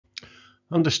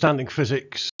Understanding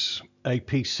Physics,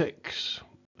 AP6,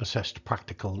 assessed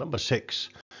practical number 6,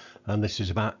 and this is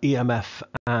about EMF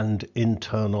and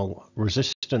internal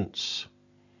resistance.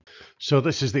 So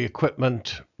this is the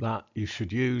equipment that you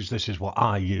should use. This is what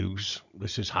I use.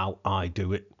 This is how I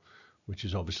do it, which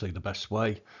is obviously the best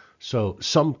way. So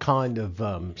some kind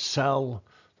of cell,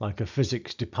 like a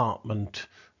physics department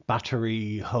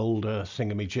battery holder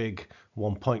thingamajig,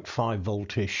 1.5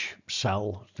 voltish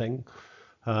cell thing.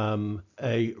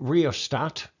 A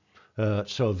rheostat,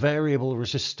 so a variable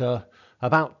resistor,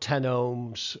 about 10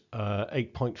 ohms,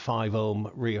 8.5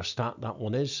 ohm rheostat, that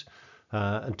one is.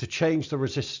 And to change the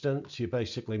resistance, you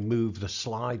basically move the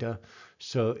slider.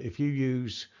 So if you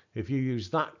use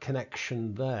that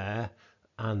connection there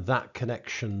and that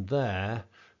connection there,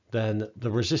 then the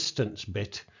resistance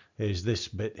bit is this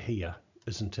bit here,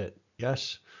 isn't it?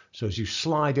 Yes. So as you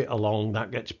slide it along,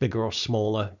 that gets bigger or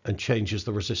smaller and changes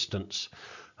the resistance.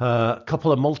 A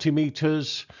couple of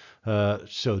multimeters,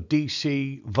 so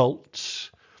DC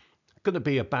volts, going to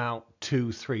be about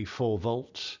 2, 3, 4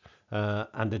 volts,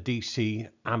 and a DC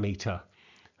ammeter.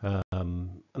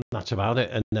 And that's about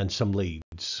it. And then some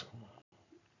leads.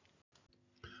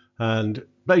 And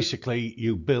basically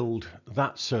you build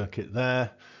that circuit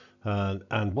there.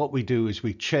 And what we do is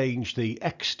we change the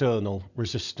external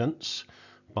resistance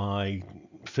by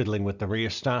fiddling with the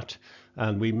rheostat,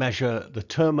 and we measure the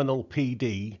terminal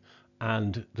PD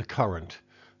and the current.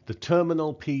 The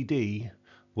terminal PD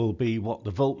will be what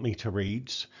the voltmeter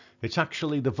reads. It's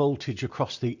actually the voltage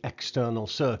across the external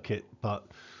circuit, but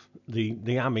the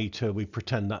ammeter, we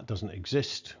pretend that doesn't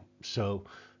exist. So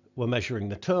we're measuring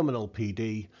the terminal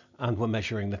PD and we're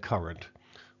measuring the current.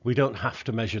 We don't have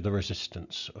to measure the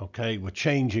resistance, okay? We're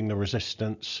changing the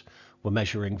resistance. We're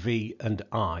measuring V and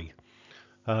I.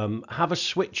 Have a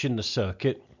switch in the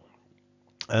circuit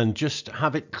and just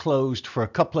have it closed for a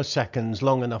couple of seconds,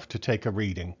 long enough to take a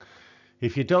reading.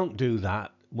 If you don't do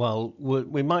that, well,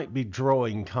 we might be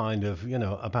drawing kind of,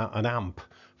 about an amp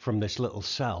from this little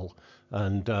cell,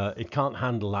 and it can't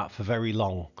handle that for very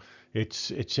long.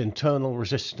 Its internal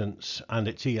resistance and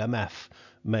its EMF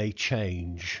may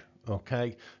change.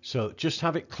 Okay, so just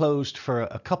have it closed for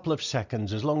a couple of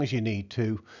seconds, as long as you need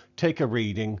to. Take a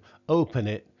reading, open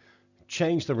it,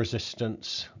 change the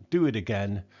resistance, do it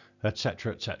again,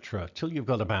 etc., etc., till you've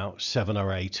got about 7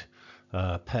 or 8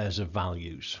 pairs of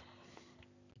values.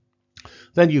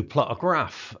 Then you plot a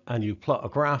graph, and you plot a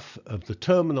graph of the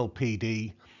terminal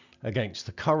PD against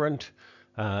the current,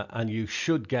 and you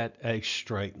should get a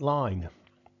straight line.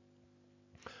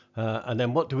 And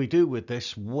then what do we do with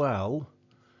this? Well,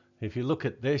 if you look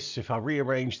at this, if I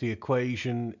rearrange the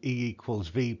equation, E equals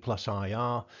V plus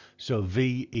IR, so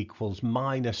V equals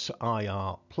minus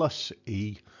IR plus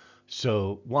E,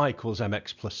 so Y equals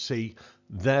MX plus C.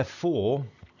 Therefore,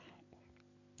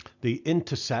 the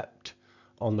intercept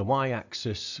on the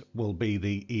y-axis will be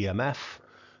the EMF,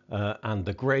 and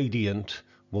the gradient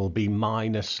will be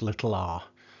minus little r.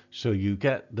 So you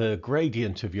get the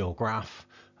gradient of your graph,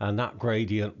 and that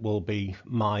gradient will be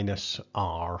minus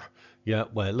r. Yeah,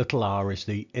 where little r is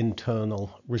the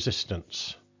internal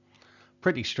resistance.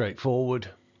 Pretty straightforward.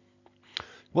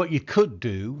 What you could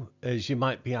do is you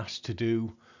might be asked to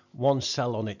do one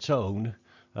cell on its own,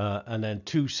 and then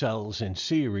 2 cells in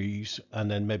series,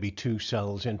 and then maybe 2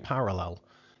 cells in parallel.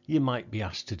 You might be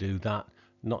asked to do that.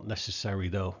 Not necessary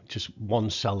though. Just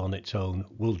one cell on its own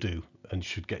will do and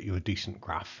should get you a decent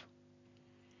graph.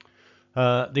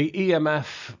 The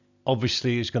EMF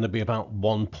obviously is going to be about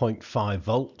 1.5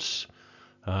 volts,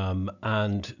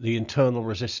 and the internal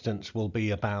resistance will be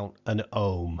about an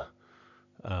ohm,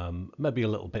 maybe a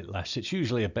little bit less. It's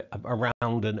usually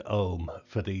around an ohm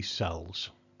for these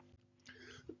cells.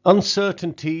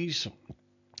 Uncertainties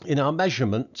in our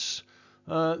measurements,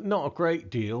 not a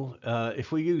great deal.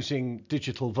 If we're using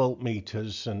digital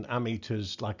voltmeters and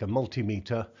ammeters like a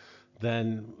multimeter,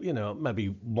 then maybe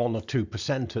 1 or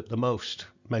 2% at the most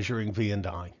measuring V and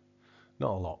I. Not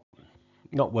a lot.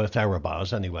 Not worth error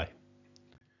bars anyway.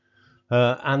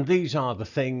 And these are the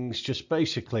things, just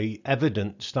basically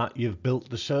evidence that you've built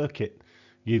the circuit.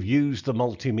 You've used the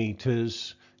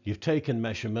multimeters, you've taken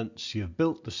measurements, you've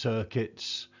built the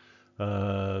circuits,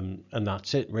 and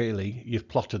that's it really. You've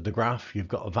plotted the graph, you've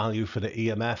got a value for the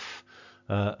EMF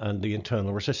and the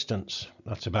internal resistance.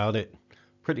 That's about it.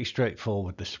 Pretty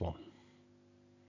straightforward, this one.